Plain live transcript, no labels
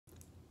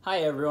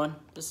Hi everyone,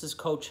 this is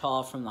Coach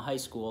Hall from the high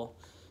school.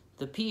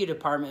 The PE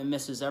department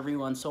misses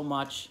everyone so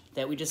much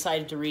that we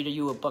decided to read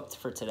you a book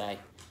for today.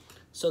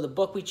 So the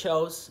book we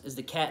chose is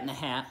The Cat in the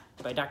Hat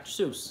by Dr.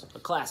 Seuss, a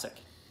classic.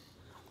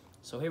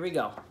 So here we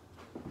go.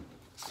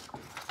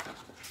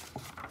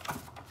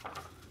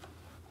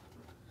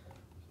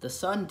 The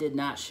sun did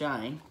not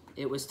shine,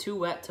 it was too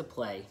wet to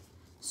play.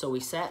 So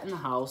we sat in the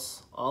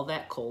house all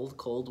that cold,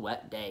 cold,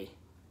 wet day.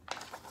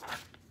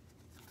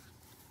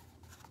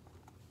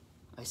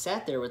 I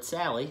sat there with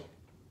Sally.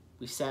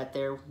 We sat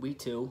there, we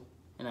two,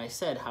 and I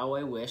said how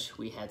I wish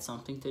we had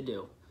something to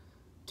do.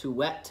 Too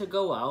wet to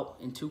go out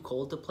and too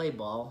cold to play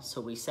ball, so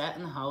we sat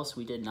in the house,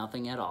 we did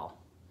nothing at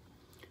all.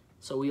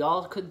 So we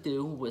all could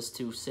do was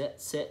to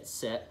sit, sit,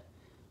 sit,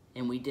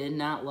 and we did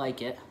not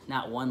like it,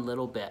 not one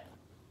little bit.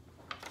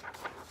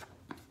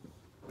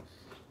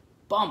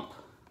 Bump,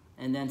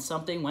 and then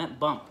something went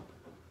bump.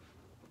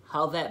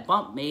 How that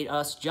bump made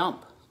us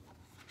jump.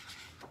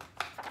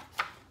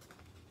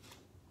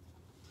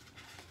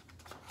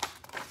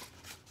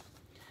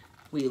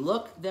 We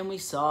looked, then we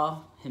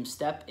saw him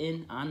step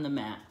in on the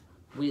mat.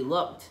 We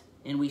looked,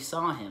 and we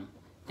saw him,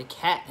 the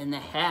cat in the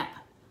hat.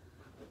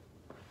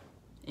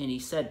 And he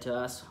said to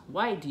us,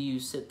 "Why do you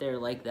sit there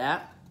like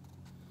that?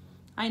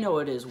 I know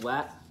it is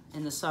wet,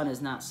 and the sun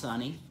is not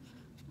sunny,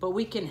 but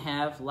we can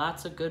have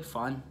lots of good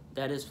fun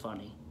that is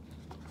funny."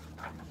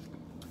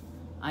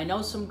 "I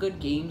know some good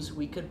games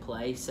we could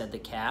play," said the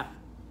cat.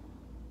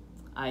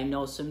 "I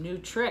know some new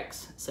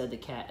tricks," said the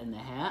cat in the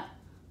hat.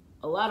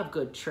 "A lot of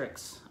good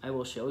tricks. I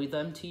will show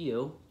them to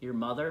you. Your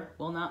mother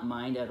will not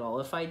mind at all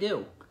if I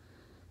do."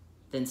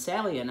 Then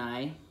Sally and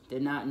I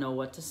did not know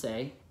what to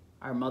say.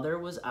 Our mother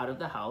was out of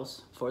the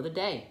house for the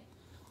day.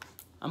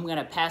 I'm going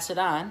to pass it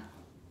on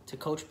to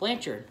Coach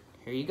Blanchard.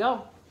 Here you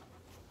go.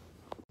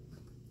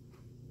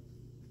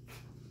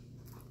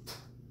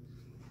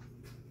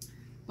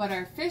 But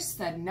our fish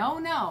said, "No,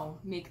 no,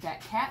 make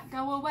that cat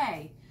go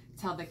away.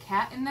 Tell the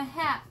cat in the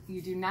hat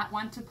you do not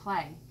want to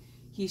play.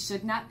 He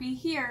should not be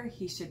here,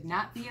 he should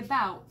not be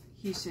about.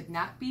 He should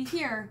not be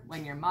here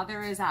when your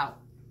mother is out."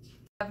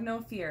 Have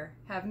no fear,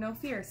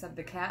 said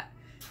the cat.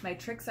 "My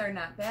tricks are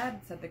not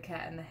bad," said the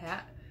cat in the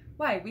hat.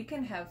 "Why, we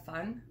can have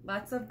fun,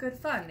 lots of good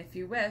fun, if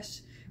you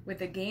wish,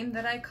 with a game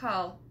that I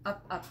call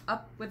Up, Up,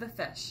 Up with a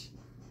Fish."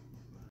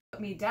 "Put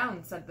me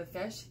down," said the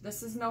fish.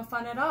 "This is no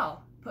fun at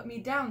all. Put me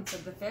down,"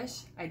 said the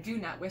fish. "I do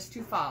not wish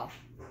to fall."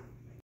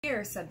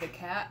 "Here," said the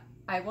cat.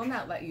 "I will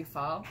not let you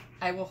fall.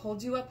 I will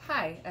hold you up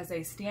high as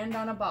I stand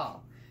on a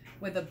ball,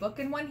 with a book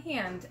in one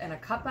hand and a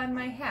cup on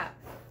my hat.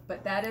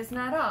 But that is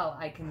not all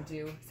I can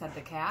do," said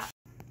the cat.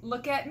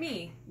 Look at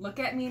me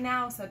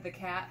now," said the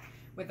cat,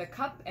 "with a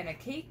cup and a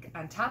cake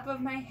on top of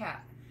my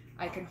hat.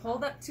 I can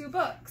hold up 2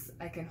 books,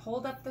 I can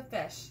hold up the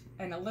fish,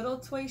 and a little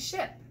toy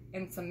ship,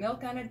 and some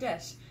milk on a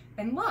dish.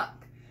 And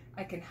look,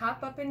 I can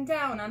hop up and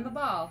down on the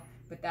ball,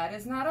 but that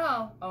is not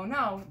all, oh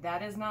no,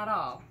 that is not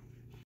all.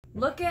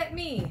 Look at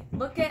me,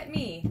 look at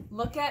me,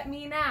 look at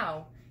me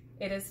now.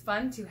 It is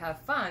fun to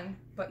have fun,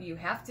 but you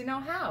have to know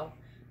how.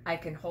 I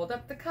can hold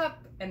up the cup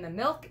and the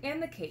milk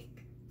and the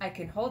cake. I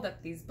can hold up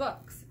these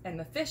books and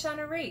the fish on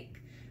a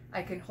rake.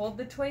 I can hold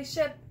the toy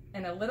ship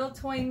and a little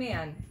toy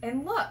man.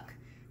 And look,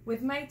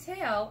 with my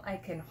tail I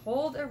can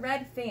hold a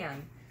red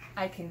fan.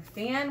 I can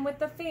fan with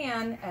the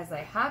fan as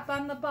I hop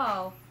on the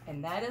ball.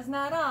 And that is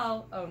not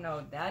all, oh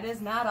no, that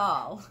is not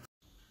all."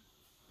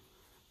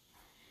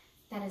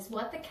 That is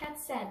what the cat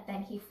said,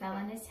 then he fell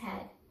on his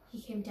head.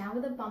 He came down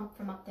with a bump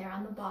from up there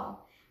on the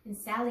ball, and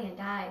Sally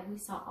and I, we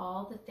saw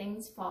all the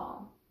things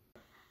fall.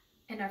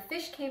 And our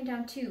fish came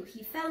down too.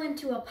 He fell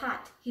into a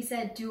pot. He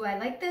said, "Do I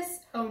like this?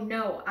 Oh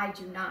no, I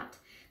do not.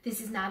 This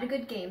is not a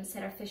good game,"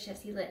 said our fish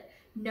as he lit.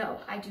 "No,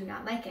 I do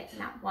not like it,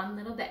 not one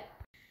little bit."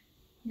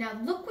 "Now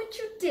look what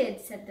you did,"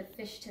 said the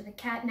fish to the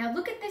cat. "Now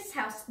look at this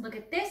house, look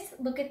at this,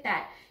 look at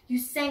that. You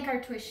sank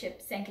our toy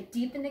ship, sank it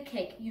deep in the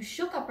cake. You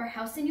shook up our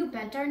house and you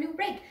bent our new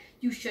rake.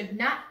 You should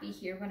not be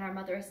here when our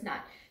mother is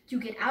not. You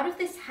get out of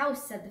this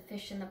house," said the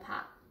fish in the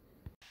pot.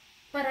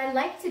 "But I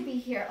like to be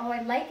here, oh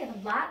I like it a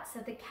lot,"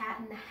 said the cat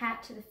in the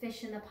hat to the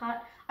fish in the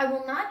pot. "I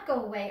will not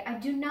go away, I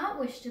do not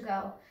wish to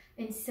go."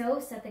 And so,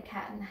 said the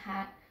cat in the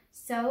hat,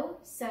 so,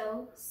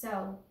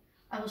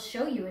 I will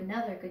show you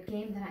another good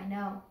game that I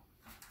know.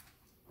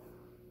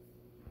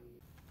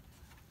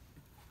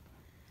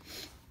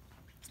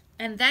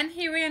 And then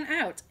he ran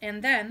out,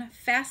 and then,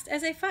 fast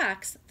as a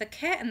fox, the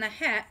cat in the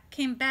hat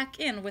came back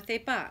in with a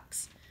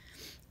box.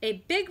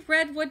 A big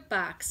redwood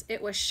box,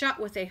 it was shut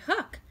with a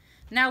hook.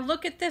 "Now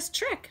look at this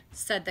trick,"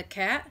 said the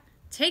cat.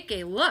 "Take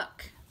a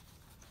look."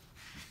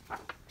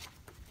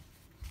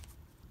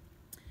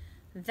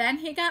 Then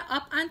he got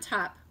up on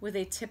top with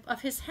a tip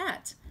of his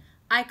hat.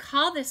 "I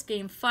call this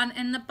game Fun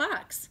in the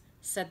Box,"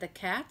 said the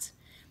cat.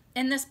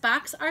 "In this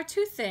box are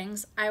 2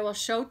 things I will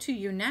show to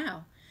you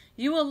now.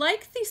 You will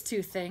like these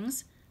 2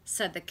 things,"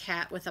 said the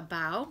cat with a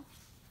bow.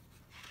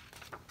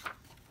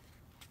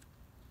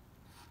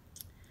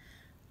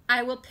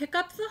 "I will pick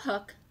up the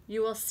hook,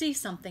 you will see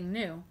something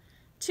new.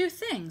 2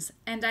 things,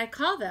 and I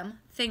call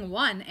them Thing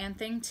 1 and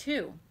Thing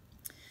 2.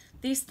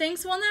 These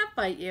things will not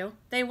bite you.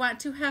 They want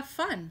to have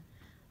fun.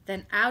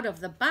 Then out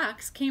of the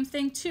box came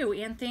thing 2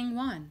 and thing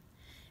 1.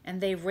 And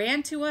they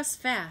ran to us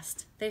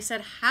fast. They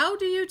said, "How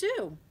do you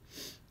do?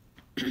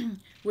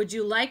 Would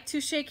you like to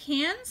shake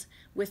hands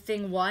with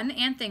thing 1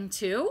 and thing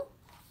 2?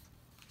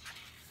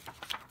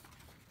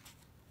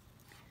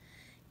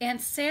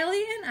 Aunt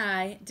Sally and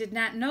I did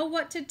not know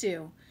what to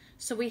do,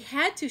 so we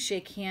had to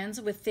shake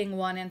hands with thing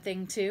 1 and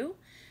thing 2.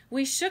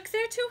 We shook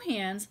their 2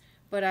 hands,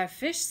 but our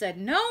fish said,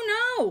 "No,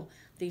 no,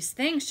 these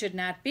things should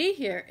not be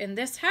here in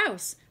this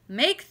house.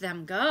 Make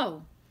them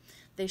go.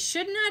 They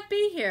should not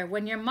be here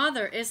when your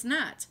mother is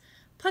not.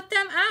 Put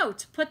them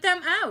out,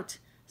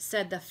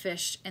 said the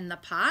fish in the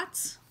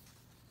pots."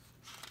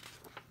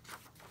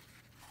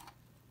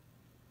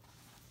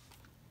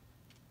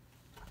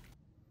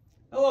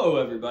 Hello,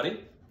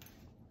 everybody.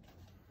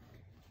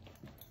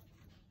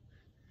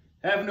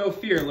 "Have no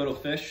fear, little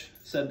fish,"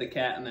 said the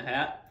cat in the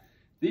hat.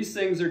 "These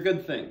things are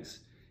good things."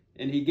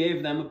 And he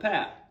gave them a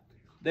pat.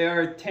 "They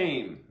are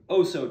tame,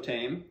 oh so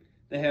tame.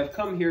 They have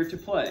come here to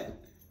play.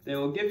 They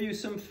will give you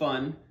some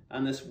fun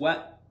on this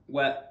wet,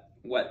 wet,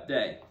 wet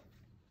day."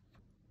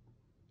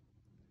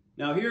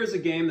 "Now here is a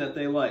game that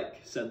they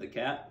like," said the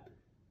cat.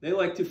 "They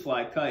like to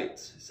fly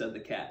kites," said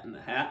the cat in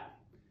the hat.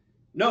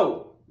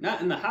 "No,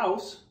 not in the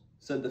house,"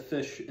 said the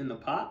fish in the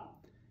pot.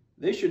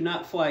 "They should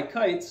not fly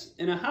kites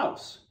in a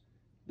house.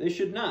 They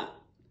should not.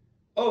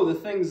 Oh, the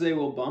things they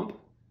will bump.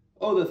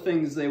 Oh, the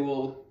things they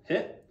will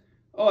hit.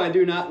 Oh, I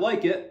do not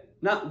like it,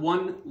 not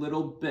one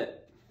little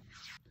bit."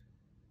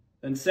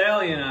 Then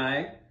Sally and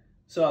I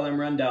saw them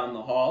run down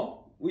the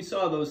hall. We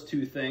saw those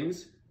 2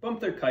 things bump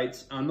their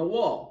kites on the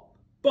wall.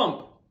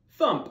 Bump,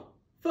 thump,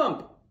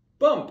 thump,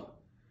 bump,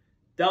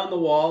 down the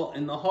wall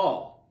in the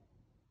hall.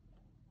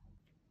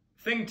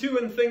 Thing 2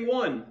 and thing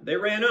 1, they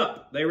ran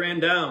up, they ran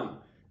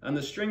down. On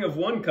the string of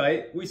one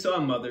kite, we saw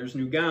Mother's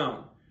new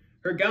gown.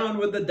 Her gown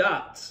with the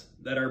dots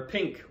that are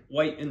pink,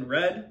 white, and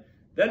red.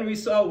 Then we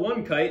saw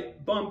one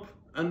kite bump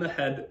on the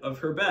head of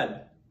her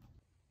bed.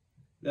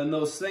 Then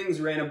those things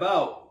ran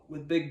about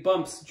with big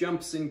bumps,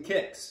 jumps, and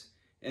kicks,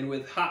 and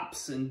with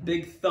hops and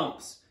big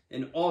thumps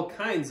and all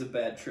kinds of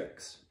bad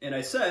tricks. And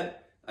I said,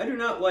 I do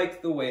not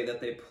like the way that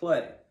they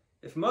play.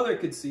 If Mother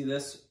could see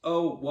this,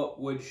 oh,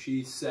 what would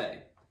she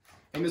say?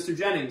 Hey, Mr.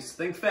 Jennings,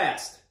 think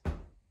fast.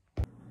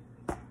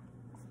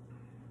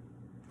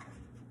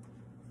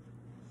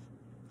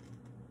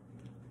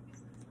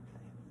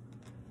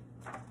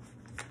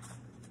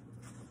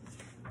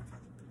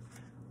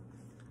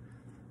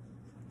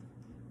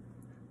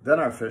 Then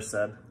our fish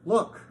said,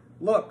 "Look,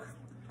 look,"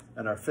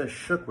 and our fish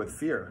shook with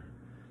fear.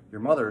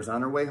 "Your mother is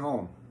on her way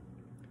home.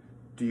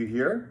 Do you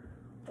hear?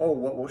 Oh,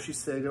 what will she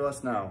say to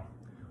us now?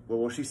 What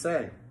will she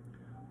say?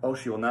 Oh,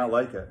 she will not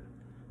like it,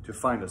 to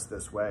find us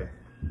this way.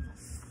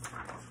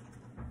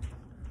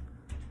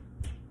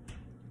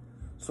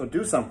 So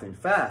do something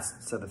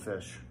fast," said the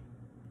fish.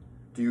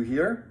 "Do you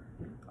hear?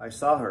 I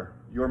saw her,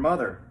 your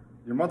mother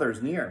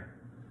is near.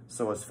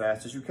 So as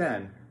fast as you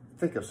can,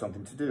 think of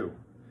something to do.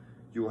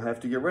 You will have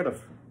to get rid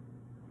of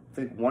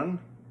think 1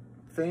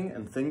 thing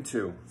and thing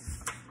 2.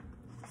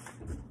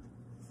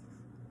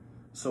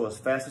 So as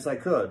fast as I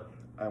could,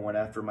 I went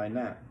after my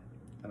gnat.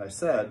 And I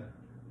said,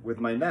 with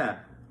my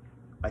gnat,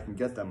 I can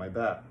get them, I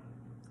bet.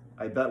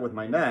 I bet with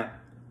my gnat,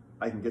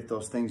 I can get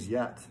those things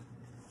yet.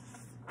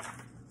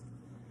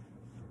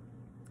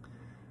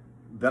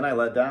 Then I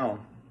let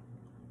down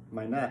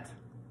my net.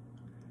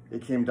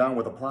 It came down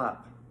with a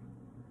plop.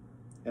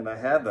 And I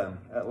had them,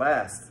 at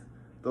last.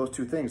 Those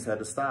 2 things had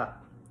to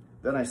stop.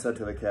 Then I said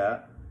to the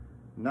cat,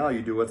 "Now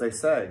you do as I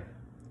say.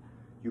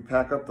 You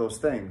pack up those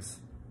things,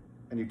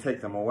 and you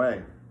take them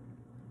away."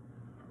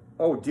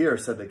 "Oh dear,"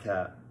 said the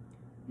cat,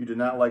 "you did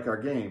not like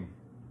our game.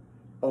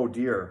 Oh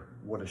dear,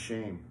 what a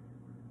shame,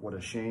 what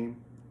a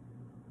shame,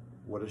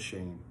 what a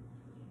shame."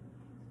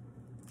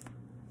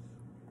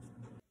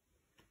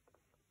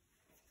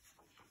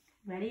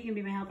 Ready? You gonna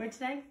be my helper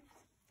today?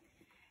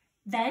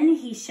 Then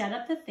he shut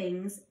up the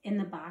things in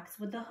the box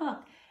with the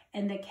hook,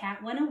 and the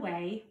cat went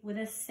away with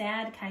a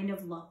sad kind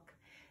of look.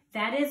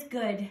 "That is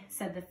good,"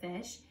 said the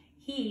fish.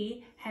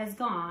 "He has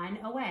gone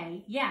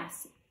away,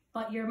 yes,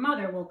 but your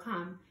mother will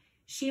come.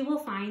 She will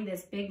find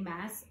this big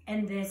mess,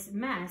 and this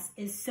mess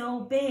is so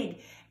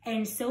big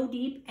and so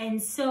deep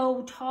and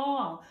so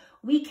tall.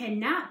 We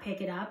cannot pick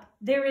it up.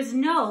 There is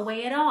no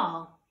way at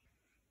all."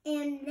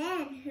 And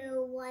then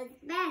who was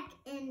back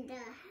in the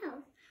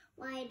house?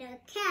 "Why, the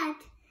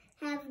cat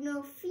have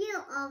no fear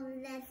of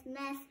this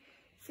mess,"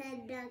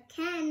 said the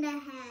cat in the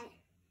hat.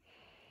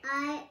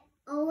 "I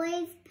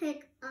always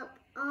pick up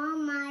all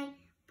my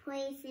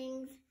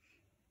playthings,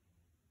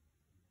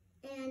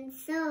 and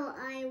so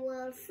I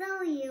will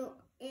show you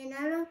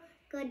another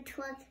good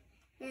trick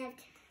that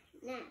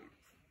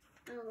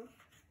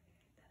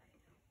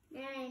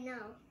I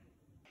know."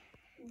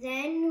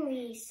 Then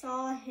we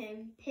saw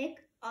him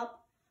pick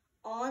up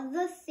all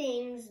the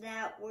things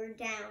that were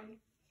down.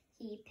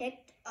 He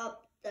picked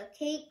up the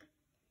cake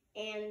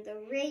and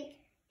the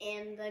rake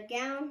and the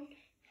gown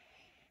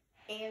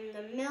and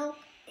the milk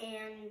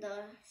and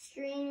the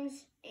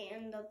strings and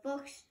and the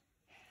books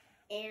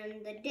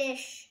and the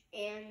dish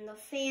and the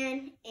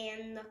fan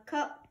and the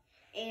cup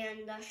and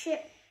the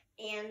ship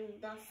and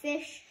the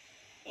fish,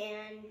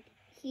 and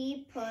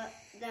he put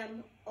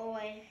them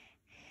away.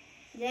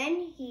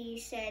 Then he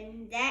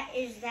said, "That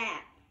is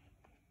that."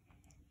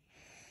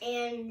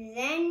 And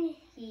then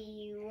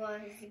he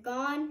was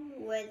gone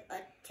with a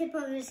tip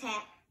of his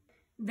hat.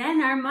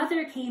 Then our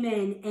mother came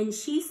in and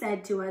she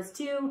said to us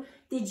too,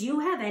 "Did you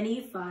have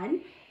any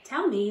fun?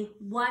 Tell me,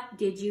 what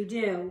did you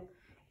do?"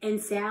 And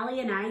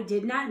Sally and I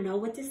did not know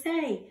what to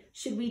say.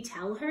 Should we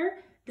tell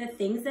her the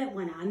things that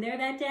went on there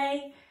that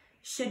day?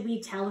 Should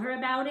we tell her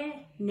about it?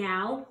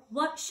 Now,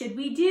 what should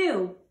we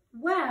do?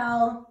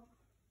 Well,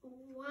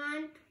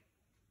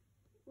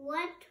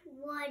 what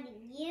would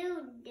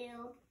you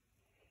do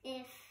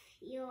if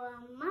your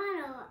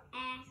mother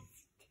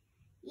asked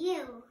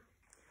you?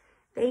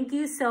 thank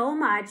you so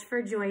much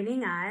for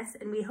joining us,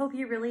 and we hope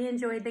you really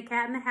enjoyed the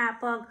Cat in the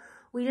Hat book.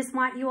 We just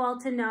want you all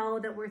to know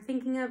that we're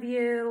thinking of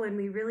you and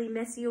we really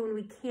miss you, and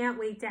we can't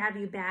wait to have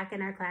you back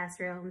in our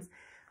classrooms.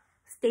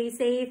 Stay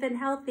safe and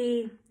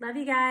healthy. Love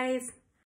you guys.